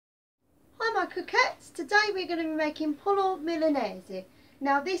my coquettes, today we're going to be making Pollo Milanese.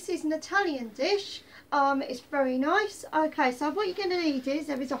 Now this is an Italian dish, it's very nice. Okay, so what you're going to need is,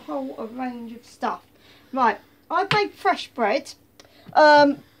 there is a whole range of stuff. Right, I made fresh bread,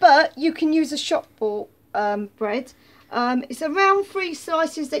 but you can use a shop bought bread. It's around 3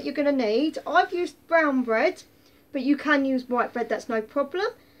 slices that you're going to need. I've used brown bread, but you can use white bread, that's no problem.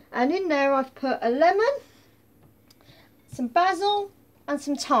 And in there I've put a lemon, some basil and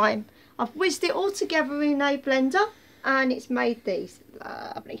some thyme. I've whizzed it all together in a blender and it's made these.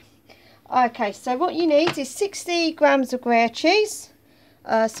 Lovely. Okay, so what you need is 60 grams of Gruyere cheese,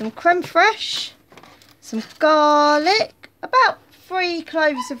 some creme fraiche, some garlic, about 3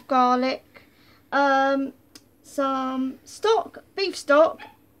 cloves of garlic, some stock, beef stock,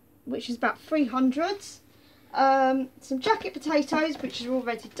 which is about 300, some jacket potatoes, which are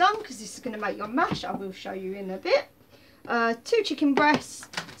already done because this is going to make your mash. I will show you in a bit. 2 chicken breasts,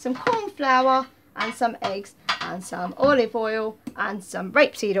 some corn flour and some eggs and some olive oil and some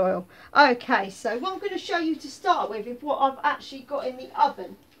rapeseed oil. Okay, so what I'm going to show you to start with is what I've actually got in the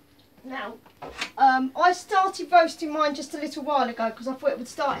oven. Now, I started roasting mine just a little while ago because I thought it would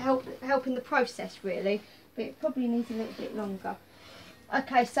start helping the process really, but it probably needs a little bit longer.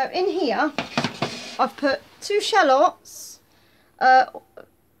 Okay, so in here I've put 2 shallots, put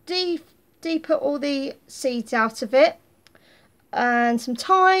all the seeds out of it, and some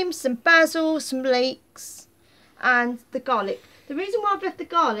thyme, some basil, some leeks and the garlic. The reason why I've left the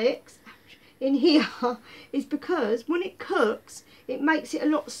garlics in here is because when it cooks it makes it a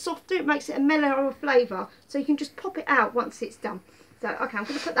lot softer, it makes it a mellower flavour, so you can just pop it out once it's done. So okay, I'm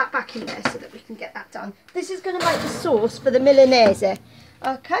going to put that back in there so that we can get that done. This is going to make the sauce for the Milanese.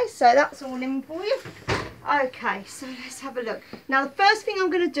 Okay, so that's all in for you. Okay, so let's have a look. Now the first thing I'm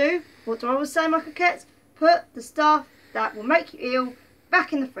going to do, what do I always say, my coquettes? Put the stuff that will make you ill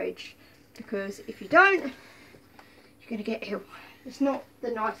back in the fridge, because if you don't, you're going to get ill. It's not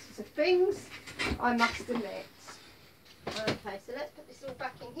the nicest of things, I must admit. Okay, so let's put this all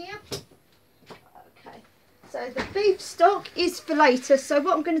back in here. Okay, so the beef stock is for later, so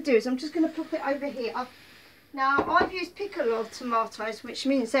what I'm going to do is I'm just going to pop it over here. Now I've used piccolo tomatoes, which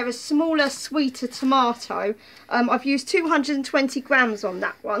means they're a smaller, sweeter tomato. I've used 220 grams on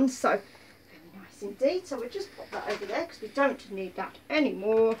that one, so very nice indeed. So we'll just pop that over there because we don't need that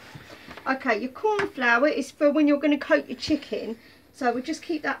anymore. Okay, your corn flour is for when you're going to coat your chicken, so we'll just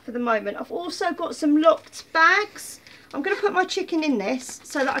keep that for the moment. I've also got some locked bags. I'm going to put my chicken in this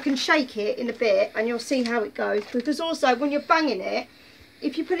so that I can shake it in a bit and you'll see how it goes, because also when you're banging it,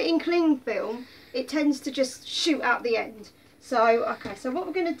 if you put it in cling film, it tends to just shoot out the end. So okay, so what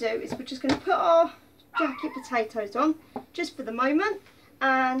we're going to do is we're just going to put our jacket potatoes on just for the moment,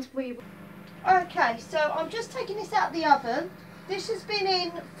 and okay, so I'm just taking this out of the oven. This has been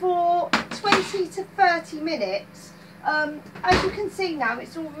in for 20 to 30 minutes. As you can see now,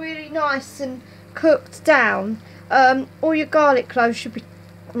 it's all really nice and cooked down. All your garlic cloves should be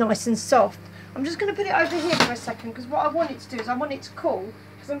nice and soft. I'm just going to put it over here for a second, because what I want it to do is I want it to cool,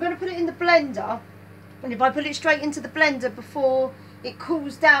 because I'm going to put it in the blender, and if I put it straight into the blender before it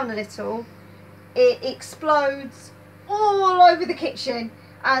cools down a little, it explodes all over the kitchen,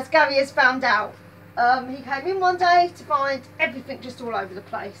 as Gary has found out. He came in one day to find everything just all over the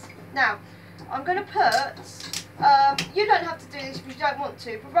place. Now I'm going to put, you don't have to do this if you don't want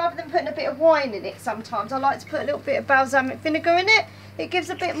to, but rather than putting a bit of wine in it, sometimes I like to put a little bit of balsamic vinegar in it. It gives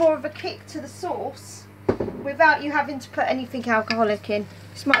a bit more of a kick to the sauce without you having to put anything alcoholic in.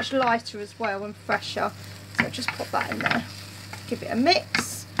 It's much lighter as well and fresher. So just pop that in there. Give it a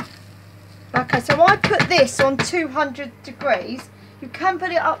mix. Okay, so I put this on 200 degrees. You can put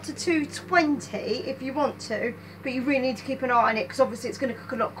it up to 220 if you want to, but you really need to keep an eye on it because obviously it's going to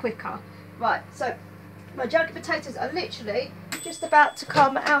cook a lot quicker. Right, so my jacket potatoes are literally just about to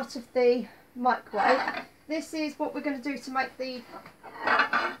come out of the microwave. This is what we're going to do to make the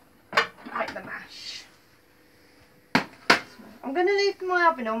mash. I'm going to leave my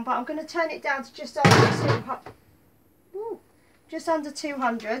oven on, but I'm going to turn it down to just under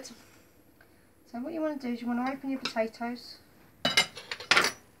 200. So what you want to do is you want to open your potatoes,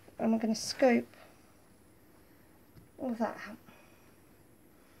 and I'm going to scoop all that out.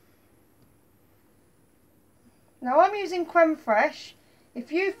 Now I'm using creme fraiche.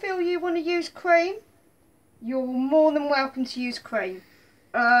 If you feel you want to use cream, you're more than welcome to use cream.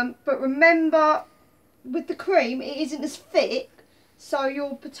 But remember, with the cream, it isn't as thick, so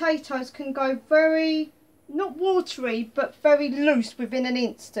your potatoes can go very, not watery, but very loose within an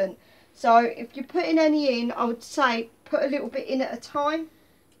instant. So if you're putting any in, I would say put a little bit in at a time.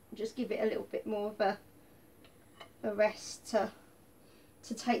 Just give it a little bit more of a rest to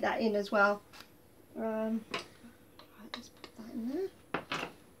to take that in as well. Right, let's put that in there.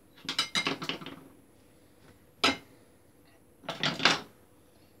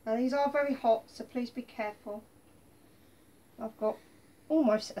 Now these are very hot, so please be careful. I've got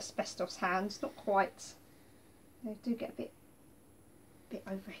almost asbestos hands, not quite. They do get a bit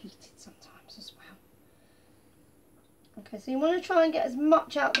overheated sometimes as well. Okay, so you want to try and get as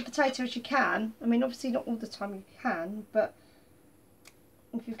much out of the potato as you can. I mean, obviously not all the time you can, but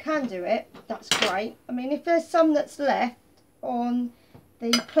if you can do it, that's great. I mean, if there's some that's left on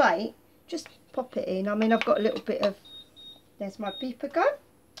the plate, just pop it in. I mean, I've got a little bit of, there's my beeper go.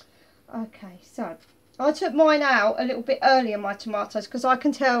 Okay, so I took mine out a little bit earlier, my tomatoes, because I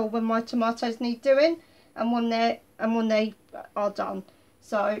can tell when my tomatoes need doing and when they are done.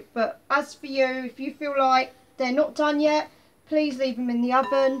 So, but as for you, if you feel like they're not done yet, please leave them in the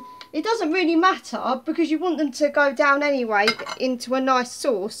oven. It doesn't really matter because you want them to go down anyway into a nice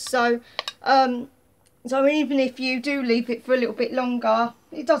sauce. So, so even if you do leave it for a little bit longer,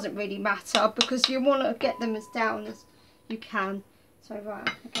 it doesn't really matter because you want to get them as down as you can. So right,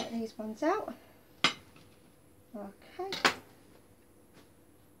 I'll get these ones out. Okay.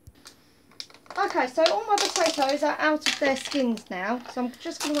 Okay, so all my potatoes are out of their skins now. So I'm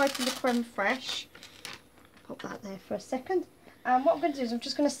just going to open the creme fraiche. Pop that there for a second. And what I'm going to do is I'm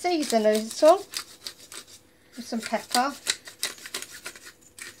just going to season a little with some pepper.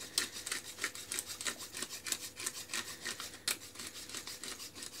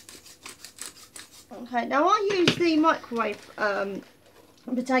 Okay, now I use the microwave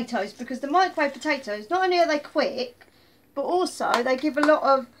potatoes because the microwave potatoes, not only are they quick, but also they give a lot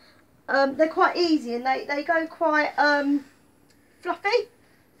of, they're quite easy and they go quite fluffy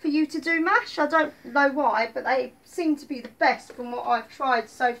for you to do mash. I don't know why, but they seem to be the best from what I've tried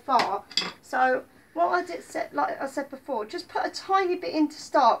so far. So what I did, like I said before, just put a tiny bit in to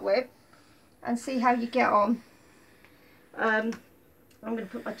start with and see how you get on. I'm going to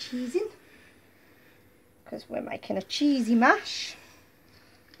put my cheese in because we're making a cheesy mash.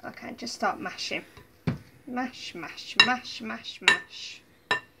 Okay, just start mashing. Mash, mash, mash, mash, mash.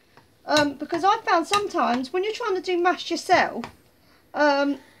 Because I found sometimes when you're trying to do mash yourself,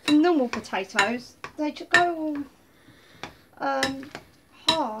 from normal potatoes, they just go all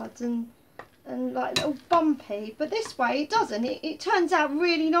hard and like all bumpy. But this way it doesn't. It turns out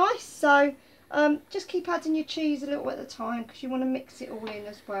really nice. So just keep adding your cheese a little at a time because you want to mix it all in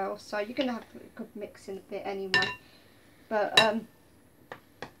as well. So you're going to have a good mix in a bit anyway. But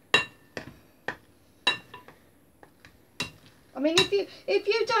I mean, if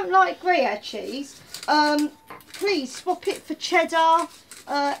you don't like Gruyere cheese, please swap it for cheddar,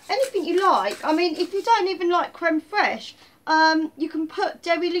 anything you like. I mean, if you don't even like creme fraiche, you can put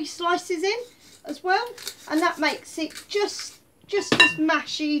dairy leaf slices in as well, and that makes it just as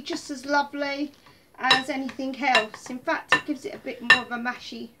mashy, just as lovely as anything else. In fact, it gives it a bit more of a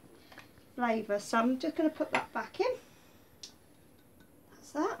mashy flavour. So I'm just going to put that back in.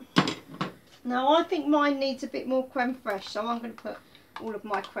 That's that. Now I think mine needs a bit more creme fraiche, so I'm going to put all of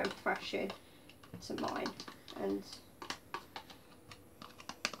my creme fraiche in to mine. And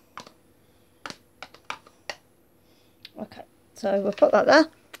okay, so we'll put that there.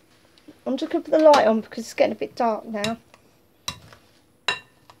 I'm just going to put the light on because it's getting a bit dark now.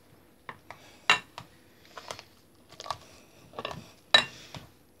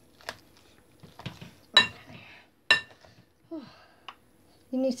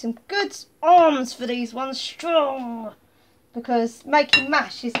 You need some good arms for these ones, strong, because making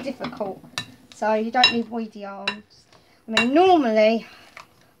mash is difficult, so you don't need weedy arms. I mean, normally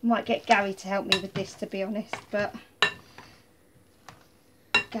I might get Gary to help me with this, to be honest, but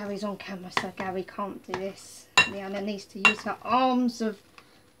Gary's on camera, so Gary can't do this. Leanna needs to use her arms of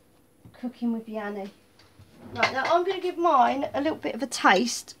cooking with Yanny. Right, now I'm going to give mine a little bit of a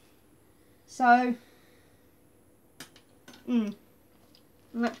taste, so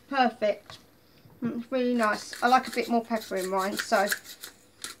that's perfect. It's really nice. I like a bit more pepper in mine, so I'm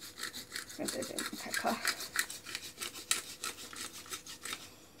going to do a bit more pepper.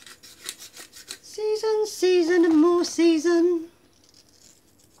 Season, season and more season.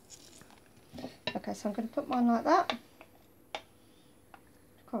 Okay, so I'm going to put mine like that.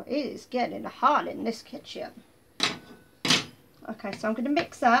 God, it is getting hot in this kitchen. Okay, so I'm going to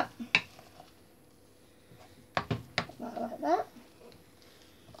mix that. Like that.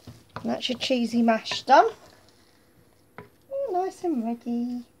 And that's your cheesy mash done. Oh, nice and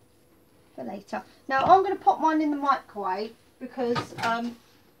ready for later. Now I'm going to pop mine in the microwave because I'm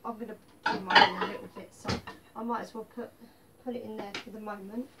going to put mine in a little bit, so I might as well put it in there for the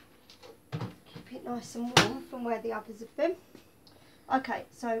moment. Keep it nice and warm from where the others have been. Okay,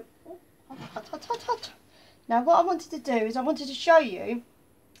 so now what I wanted to do is I wanted to show you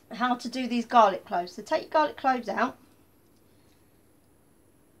how to do these garlic cloves. So take your garlic cloves out.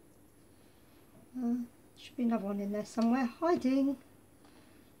 Should be another one in there somewhere hiding.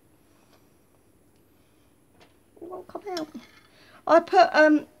 It won't come out. I put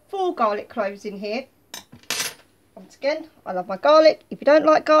 4 garlic cloves in here. Once again, I love my garlic. If you don't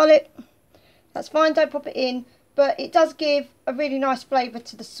like garlic, that's fine, don't pop it in, but it does give a really nice flavour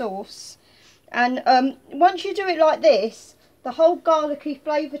to the sauce. And once you do it like this, the whole garlicky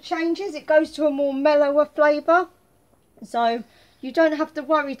flavour changes. It goes to a more mellower flavour, so you don't have to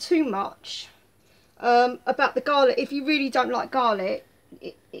worry too much about the garlic. If you really don't like garlic,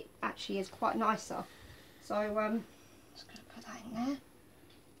 it actually is quite nicer. So I'm just going to put that in there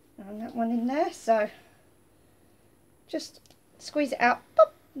and that one in there. So just squeeze it out.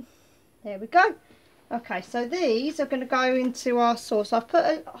 Pop. There we go. Okay, so these are going to go into our sauce. I've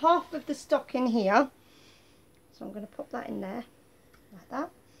put half of the stock in here, so I'm going to pop that in there like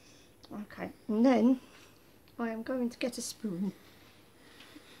that. Okay, and then I am going to get a spoon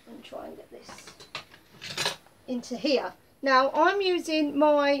and try and get this into here. Now I'm using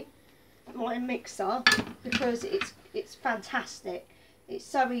my mixer because it's fantastic. It's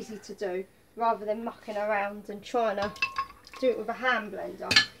so easy to do rather than mucking around and trying to do it with a hand blender.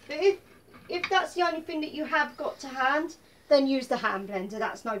 But if that's the only thing that you have got to hand, then use the hand blender.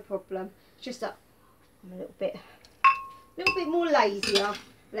 That's no problem. It's just that I'm a little bit more lazier,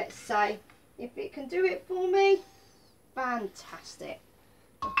 let's say. If it can do it for me, fantastic.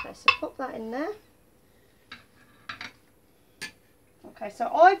 Okay, so pop that in there. Okay, so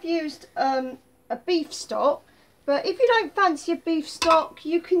I've used a beef stock, but if you don't fancy a beef stock,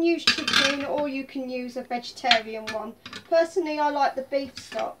 you can use chicken or you can use a vegetarian one. Personally, I like the beef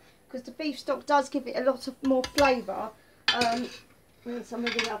stock because the beef stock does give it a lot of more flavour than some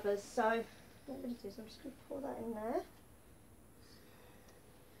of the others. So what I'm going to do is I'm just going to pour that in there.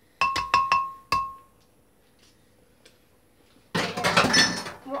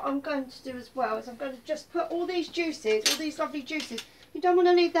 What I'm going to do as well is I'm going to just put all these juices, all these lovely juices, you don't want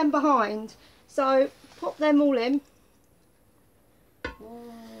to leave them behind, so pop them all in.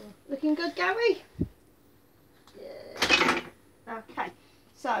 Oh, looking good, Gary? Yeah. Okay,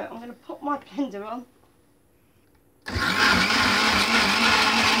 so I'm going to put my blender on.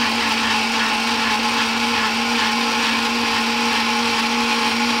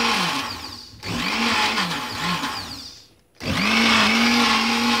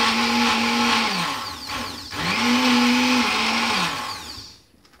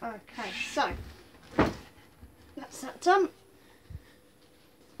 Done.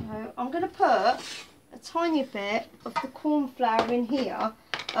 So I'm going to put a tiny bit of the corn flour in here,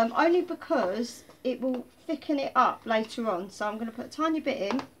 only because it will thicken it up later on. So I'm going to put a tiny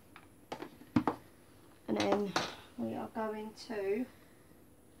bit in, and then we are going to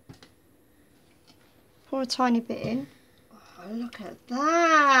pour a tiny bit in. Oh, look at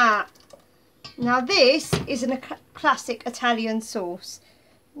that! Now this is a classic Italian sauce.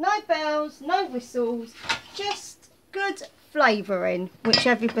 No bells, no whistles, just good flavouring, which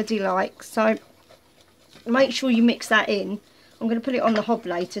everybody likes. So make sure you mix that in. I'm going to put it on the hob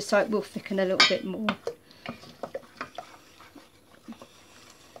later so it will thicken a little bit more.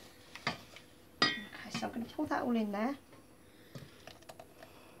 Okay, so I'm going to pour that all in there.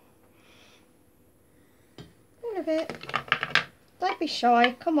 All of it. Don't be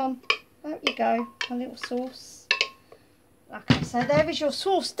shy, come on, out you go, a little sauce. Okay, so there is your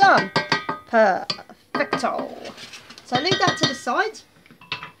sauce done. Perfecto. So leave that to the side,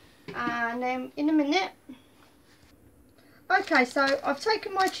 and then in a minute. Okay, so I've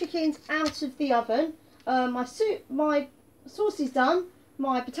taken my chickens out of the oven. My sauce is done.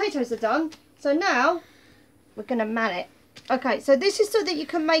 My potatoes are done. So now we're going to man it. Okay, so this is so that you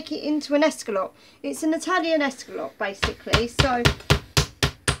can make it into an escalope. It's an Italian escalope basically. So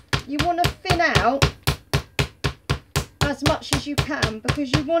you want to thin out as much as you can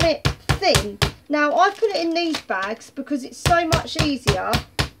because you want it thin. Now I put it in these bags because it's so much easier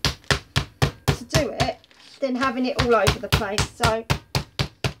to do it than having it all over the place. So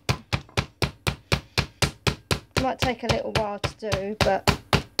it might take a little while to do, but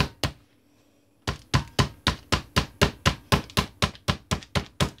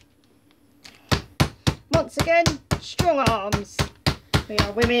once again, strong arms. We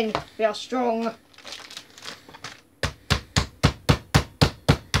are women, we are strong.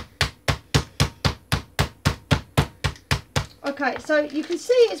 Okay, so you can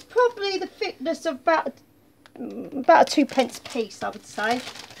see it's probably the thickness of about a 2p piece, I would say.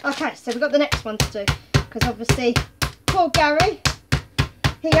 Okay, so we've got the next one to do, because obviously poor Gary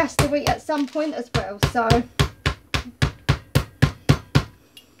he has to eat at some point as well, so.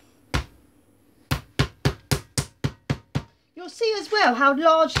 You'll see as well how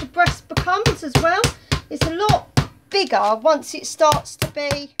large the breast becomes as well. It's a lot bigger once it starts to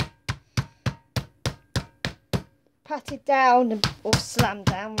be patted down or slammed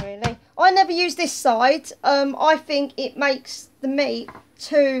down, really. I never use this side. I think it makes the meat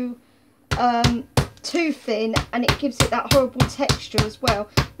too thin, and it gives it that horrible texture as well.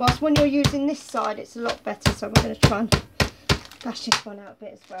 Whilst when you're using this side, it's a lot better. So we're going to try and bash this one out a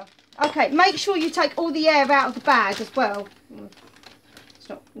bit as well. Okay, make sure you take all the air out of the bag as well. It's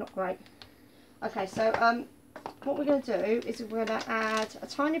not great. Okay, so what we're going to do is we're going to add a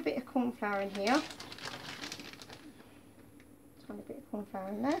tiny bit of corn flour in here. Tiny bit of corn flour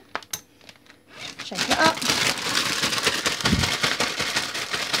in there. Shake it up.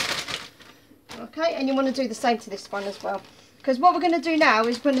 Okay, and you want to do the same to this one as well. Because what we're going to do now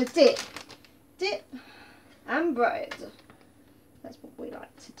is we're going to dip and bread. That's what we like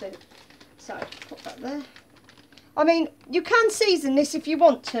to do. So, put that there. I mean, you can season this if you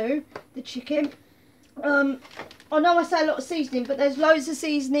want to, the chicken. I know I say a lot of seasoning, but there's loads of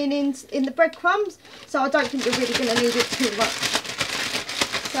seasoning in the breadcrumbs, so I don't think you're really going to need it too much.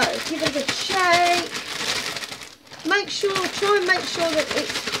 So, give it a good shake. Try and make sure that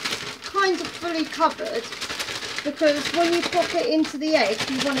it's kind of fully covered, because when you pop it into the egg,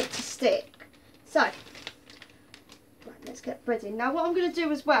 you want it to stick. So, right, let's get bread in. Now, what I'm going to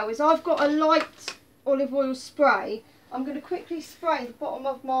do as well is I've got a light olive oil spray. I'm going to quickly spray the bottom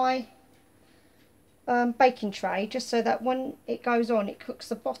of my baking tray, just so that when it goes on, it cooks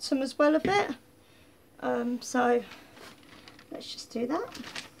the bottom as well a bit. So let's just do that.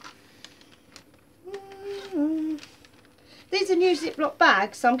 These are new Ziploc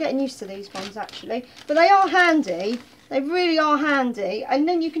bags, so I'm getting used to these ones actually, but they are handy. They really are handy, and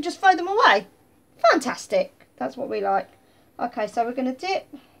then you can just throw them away. Fantastic. That's what we like. Okay, so we're going to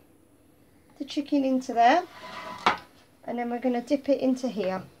dip the chicken into there, and then we're going to dip it into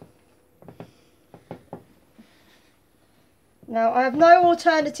here. Now, I have no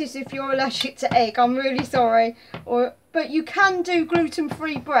alternatives if you're allergic to egg. I'm really sorry. But you can do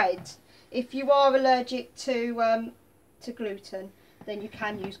gluten-free bread. If you are allergic to gluten, then you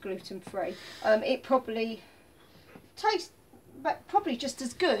can use gluten-free. It probably tastes probably just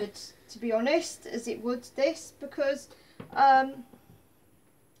as good, to be honest, as it would this, because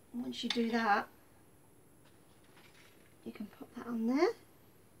once you do that, you can put that on there.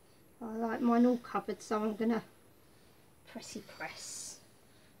 I like mine all covered, so I'm going to press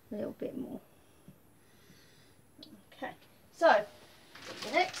a little bit more. Okay, so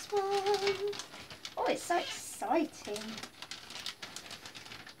the next one. Oh, it's so exciting.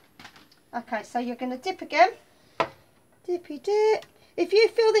 Okay, so you're going to dip again. Dippy dip. If you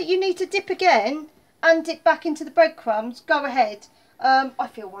feel that you need to dip again and dip back into the breadcrumbs, go ahead. I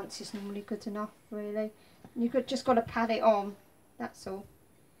feel once is normally good enough, really. You've just got to pat it on, that's all.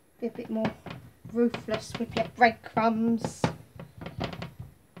 Be a bit more ruthless with your breadcrumbs.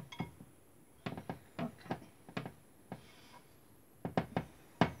 Okay.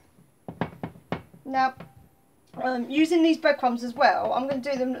 Now, using these breadcrumbs as well, I'm going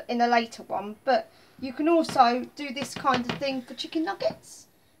to do them in a later one, but you can also do this kind of thing for chicken nuggets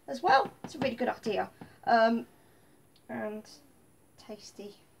as well. It's a really good idea. And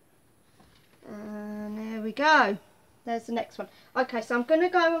tasty. And there we go. There's the next one. Okay, so I'm going to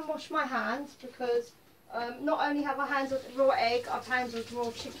go and wash my hands, because not only have I handled raw egg, I've handled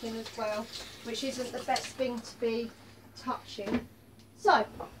raw chicken as well, which isn't the best thing to be touching. So,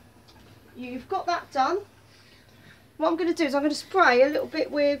 you've got that done. What I'm going to do is I'm going to spray a little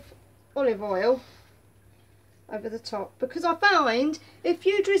bit with olive oil over the top, because I find if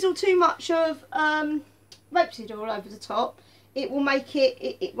you drizzle too much of rapeseed oil over the top, it will make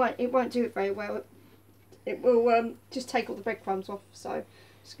it won't do it very well. It will just take all the breadcrumbs off. So I'm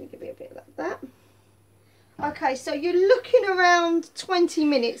just going to give it a bit like that. Okay, so you're looking around 20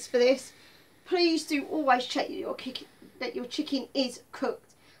 minutes for this. Please do always check that your chicken is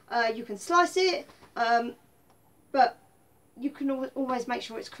cooked. You can slice it, but you can always make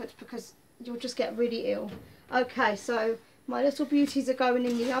sure it's cooked, because you'll just get really ill. Okay, so my little beauties are going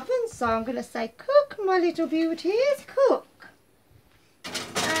in the oven, so I'm going to say, cook, my little beauties, cook.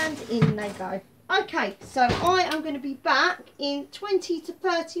 And in they go. Okay, so I am going to be back in 20 to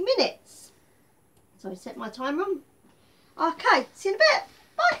 30 minutes. So I set my timer on. Okay, see you in a bit.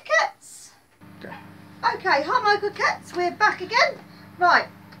 Bye, cats. Okay. Okay, hi my good cats, we're back again. Right,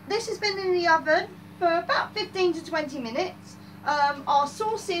 this has been in the oven for about 15 to 20 minutes. Our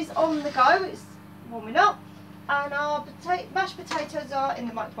sauce is on the go, it's warming up. and our mashed potatoes are in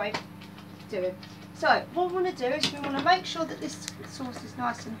the microwave doing. So what we want to do is we want to make sure that this sauce is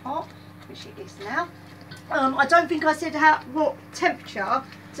nice and hot, which it is now. I don't think I said what temperature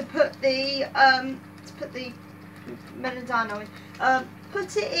to put the melanzano in.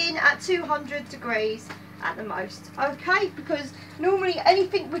 Put it in at 200 degrees at the most, okay? Because normally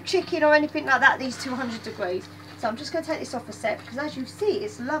anything with chicken or anything like that needs 200 degrees. So I'm just going to take this off a sec because as you see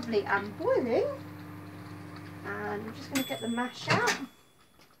it's lovely and boiling. And I'm just going to get the mash out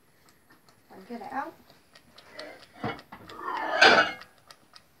and get it out.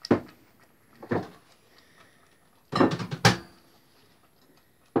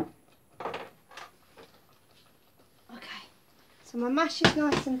 Okay, so my mash is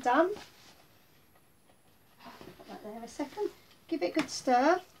nice and done. Put that there a second. Give it a good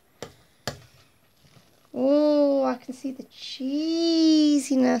stir. Oh, I can see the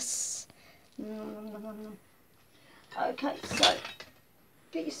cheesiness. Okay, so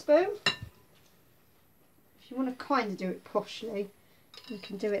get your spoon. If you want to kind of do it poshly, you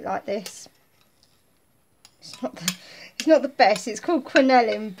can do it like this. It's not the best. It's called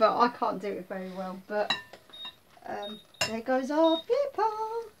quenelling, but I can't do it very well. But there goes our paper.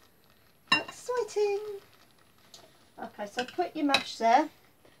 Exciting. Okay, so put your mash there.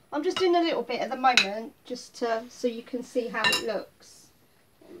 I'm just doing a little bit at the moment, just so you can see how it looks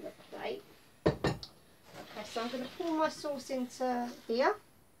on the plate. Okay, so I'm going to pour my sauce into here.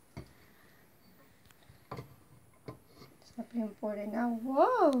 It's not being boiling now.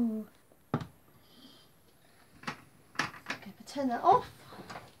 Whoa! Okay, turn that off.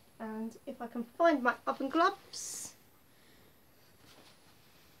 And if I can find my oven gloves.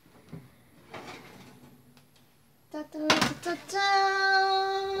 Da, da, da, da,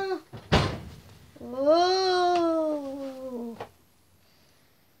 da. Whoa!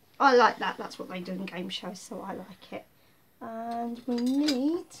 I like that. That's what they do in game shows, so I like it. And we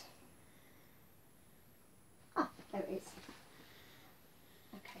need... Ah, there it is.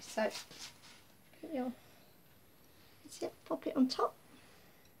 Okay, so put your... That's it. Pop it on top.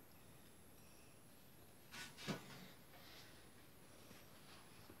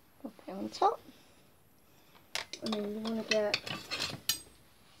 Pop it on top. And then you want to get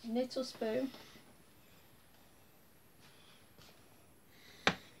a little spoon.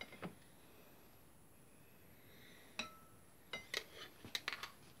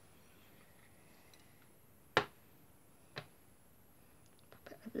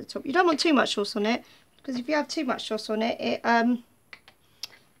 Pop it over the top. You don't want too much sauce on it, because if you have too much sauce on it,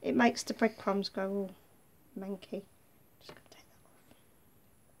 it makes the breadcrumbs go all manky. Just going to take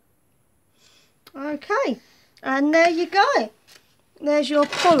that off. Okay. And there you go. There's your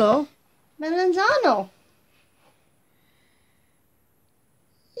Pollo Milanese.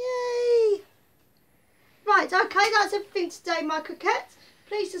 Yay! Right, okay, that's everything today, my coquettes.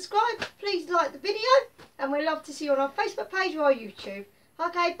 Please subscribe, please like the video, and we'd love to see you on our Facebook page or our YouTube.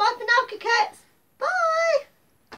 Okay, bye for now, coquettes.